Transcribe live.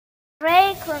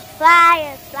Frequent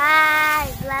flyers,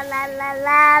 flies, la la la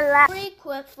la la.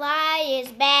 Frequent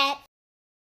flyers back.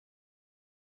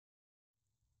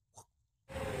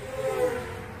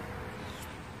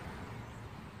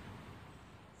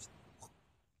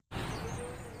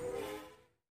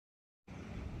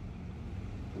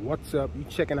 What's up? You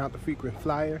checking out the Frequent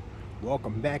Flyer?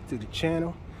 Welcome back to the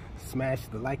channel. Smash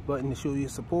the like button to show your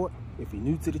support. If you're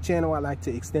new to the channel, I'd like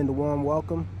to extend a warm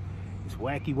welcome. It's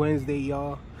Wacky Wednesday,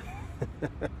 y'all.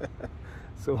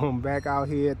 So I'm back out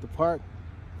here at the park,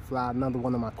 fly another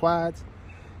one of my quads.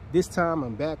 This time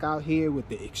I'm back out here with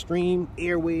the Extreme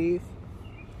Airwave.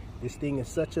 This thing is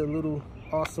such a little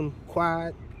awesome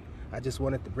quad. I just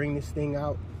wanted to bring this thing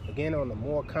out again on a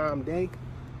more calm day,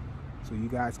 so you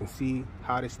guys can see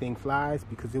how this thing flies,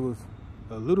 because there was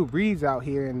a little breeze out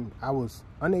here and I was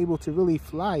unable to really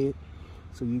fly it,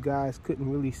 so you guys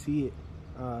couldn't really see it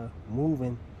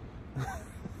moving.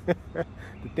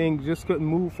 The thing just couldn't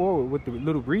move forward with the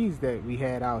little breeze that we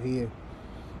had out here,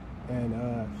 and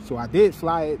so I did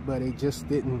fly it, but it just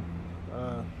didn't,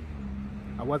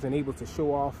 I wasn't able to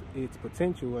show off its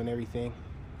potential and everything.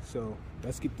 So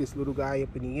let's get this little guy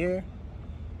up in the air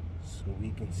so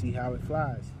we can see how it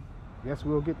flies. Guess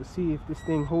we'll get to see if this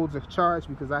thing holds a charge,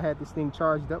 because I had this thing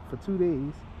charged up for 2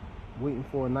 days waiting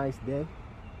for a nice day.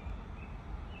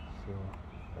 So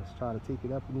let's try to take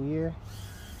it up in the air.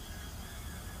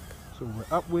 So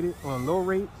we're up with it on low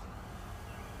rates.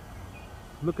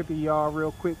 Look at the yaw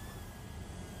real quick.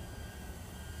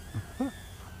 So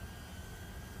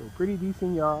pretty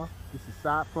decent yaw. This is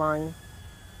side flying,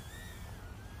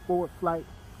 forward flight,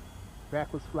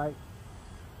 backwards flight.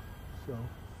 So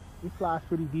it flies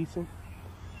pretty decent.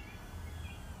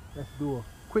 Let's do a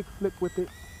quick flip with it.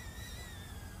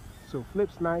 So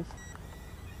flips nice.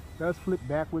 Does flip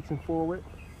backwards and forward.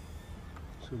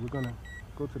 So we're gonna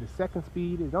go to the second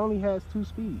speed. It only has 2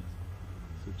 speeds.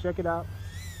 So check it out.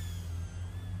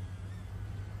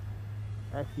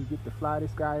 Actually get to fly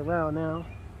this guy around now,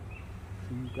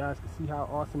 so you guys can see how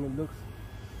awesome it looks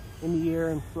in the air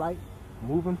in flight,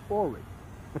 moving forward.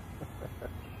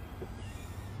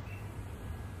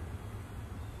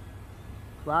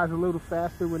 Flies a little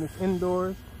faster when it's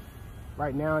indoors.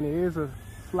 Right now, and it is a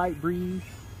slight breeze,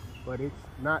 but it's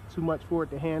not too much for it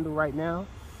to handle right now.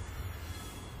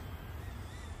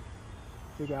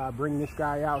 Figure I'll bring this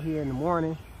guy out here in the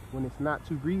morning when it's not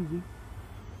too breezy.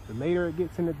 The later it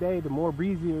gets in the day, the more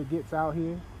breezier it gets out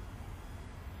here.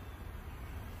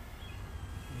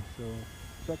 And so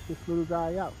check this little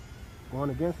guy out. Going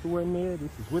against the wind there.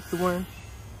 This is with the wind.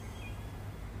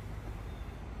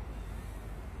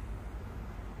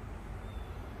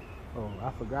 Oh,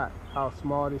 I forgot how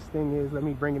small this thing is. Let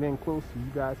me bring it in close so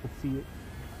you guys can see it.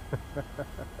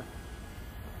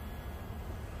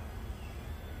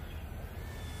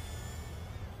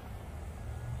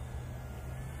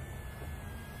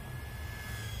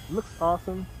 Looks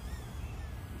awesome.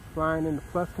 It's flying in the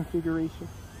plus configuration.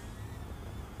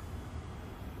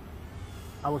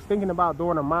 I was thinking about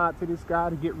doing a mod to this guy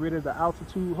to get rid of the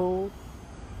altitude hold.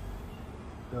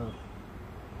 The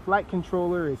flight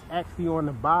controller is actually on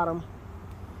the bottom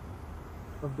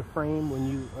of the frame. When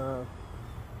you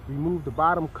remove the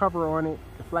bottom cover on it,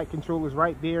 the flight controller is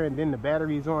right there, and then the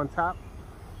battery is on top,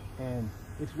 and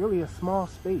it's really a small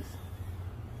space.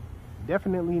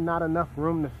 Definitely not enough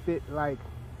room to fit like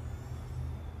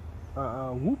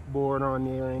a whoop board on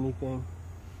there or anything.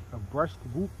 A brushed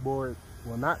whoop board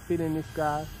will not fit in this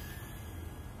guy.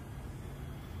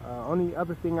 Only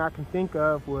other thing I can think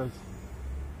of was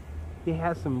it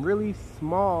has some really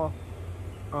small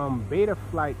beta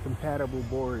flight compatible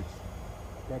boards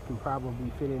that can probably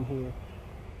fit in here.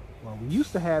 Well, we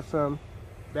used to have some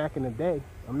back in the day.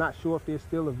 I'm not sure if they're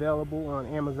still available on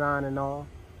Amazon and all.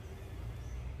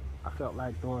 I felt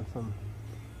like doing some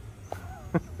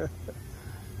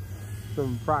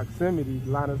some proximity,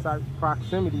 line of sight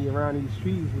proximity around these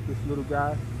trees with this little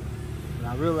guy. And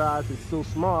I realized it's so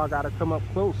small, I gotta come up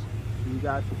close so you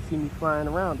guys can see me flying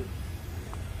around it.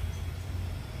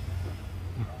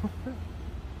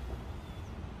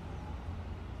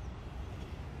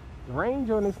 The range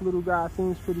on this little guy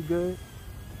seems pretty good.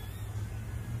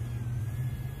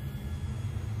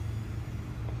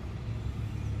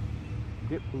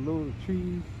 Dip below the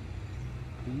trees,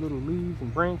 the little leaves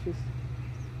and branches.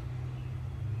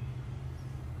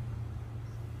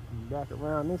 And back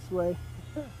around this way.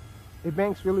 It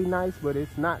banks really nice, but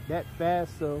it's not that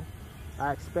fast, so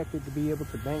I expect it to be able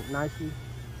to bank nicely.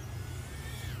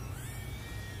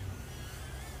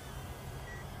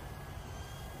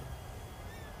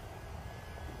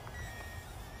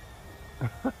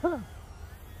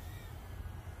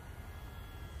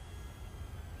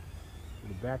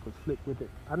 The backwards flip with it.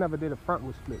 I never did a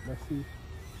frontwards flip. Let's see.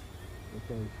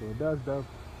 Okay, so it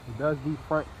does do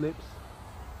front flips.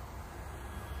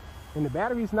 And the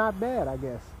battery's not bad, I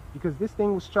guess, because this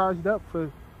thing was charged up for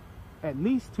at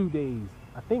least 2 days.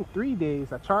 I think 3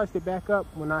 days. I charged it back up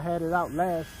when I had it out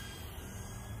last,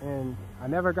 and I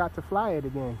never got to fly it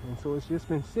again. And so it's just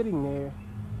been sitting there,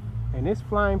 and it's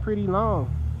flying pretty long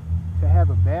to have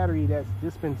a battery that's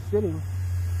just been sitting.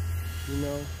 You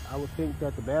know, I would think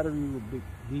that the battery would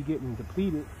be getting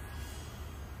depleted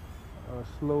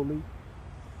slowly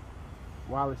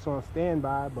while it's on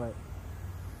standby, but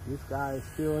this guy is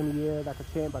still in the air like a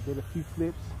champ. I did a few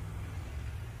flips,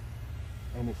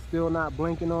 and it's still not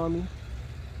blinking on me.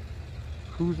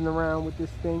 Cruising around with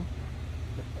this thing.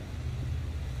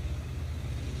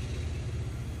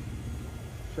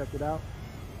 Check it out.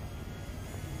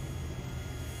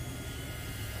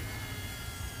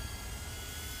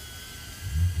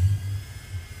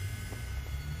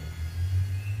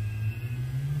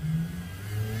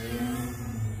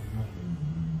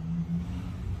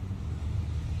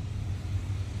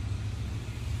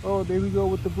 Oh, there we go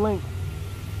with the blink.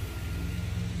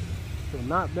 So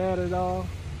not bad at all.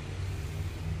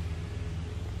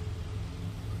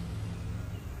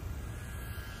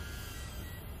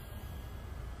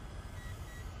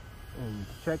 And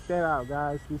check that out,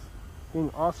 guys. This thing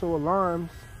also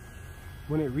alarms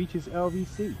when it reaches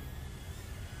LVC.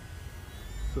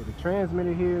 So the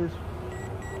transmitter here is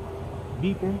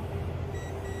beeping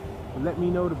to let me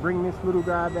know to bring this little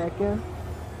guy back in.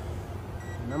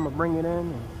 And I'm gonna bring it in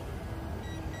and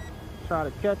try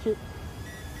to catch it.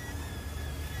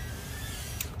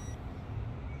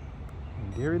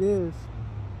 And there it is.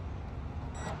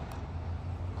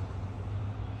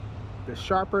 The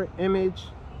Sharper Image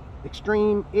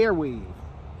Extreme Airwave.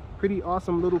 Pretty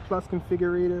awesome little plus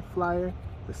configurator flyer,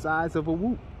 the size of a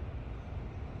Whoop.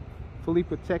 Fully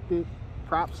protected,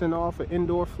 props and all for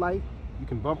indoor flight. You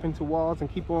can bump into walls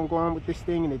and keep on going with this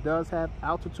thing, and it does have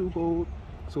altitude hold.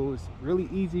 So it's really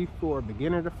easy for a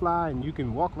beginner to fly, and you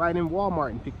can walk right in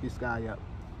Walmart and pick this guy up.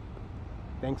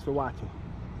 Thanks for watching.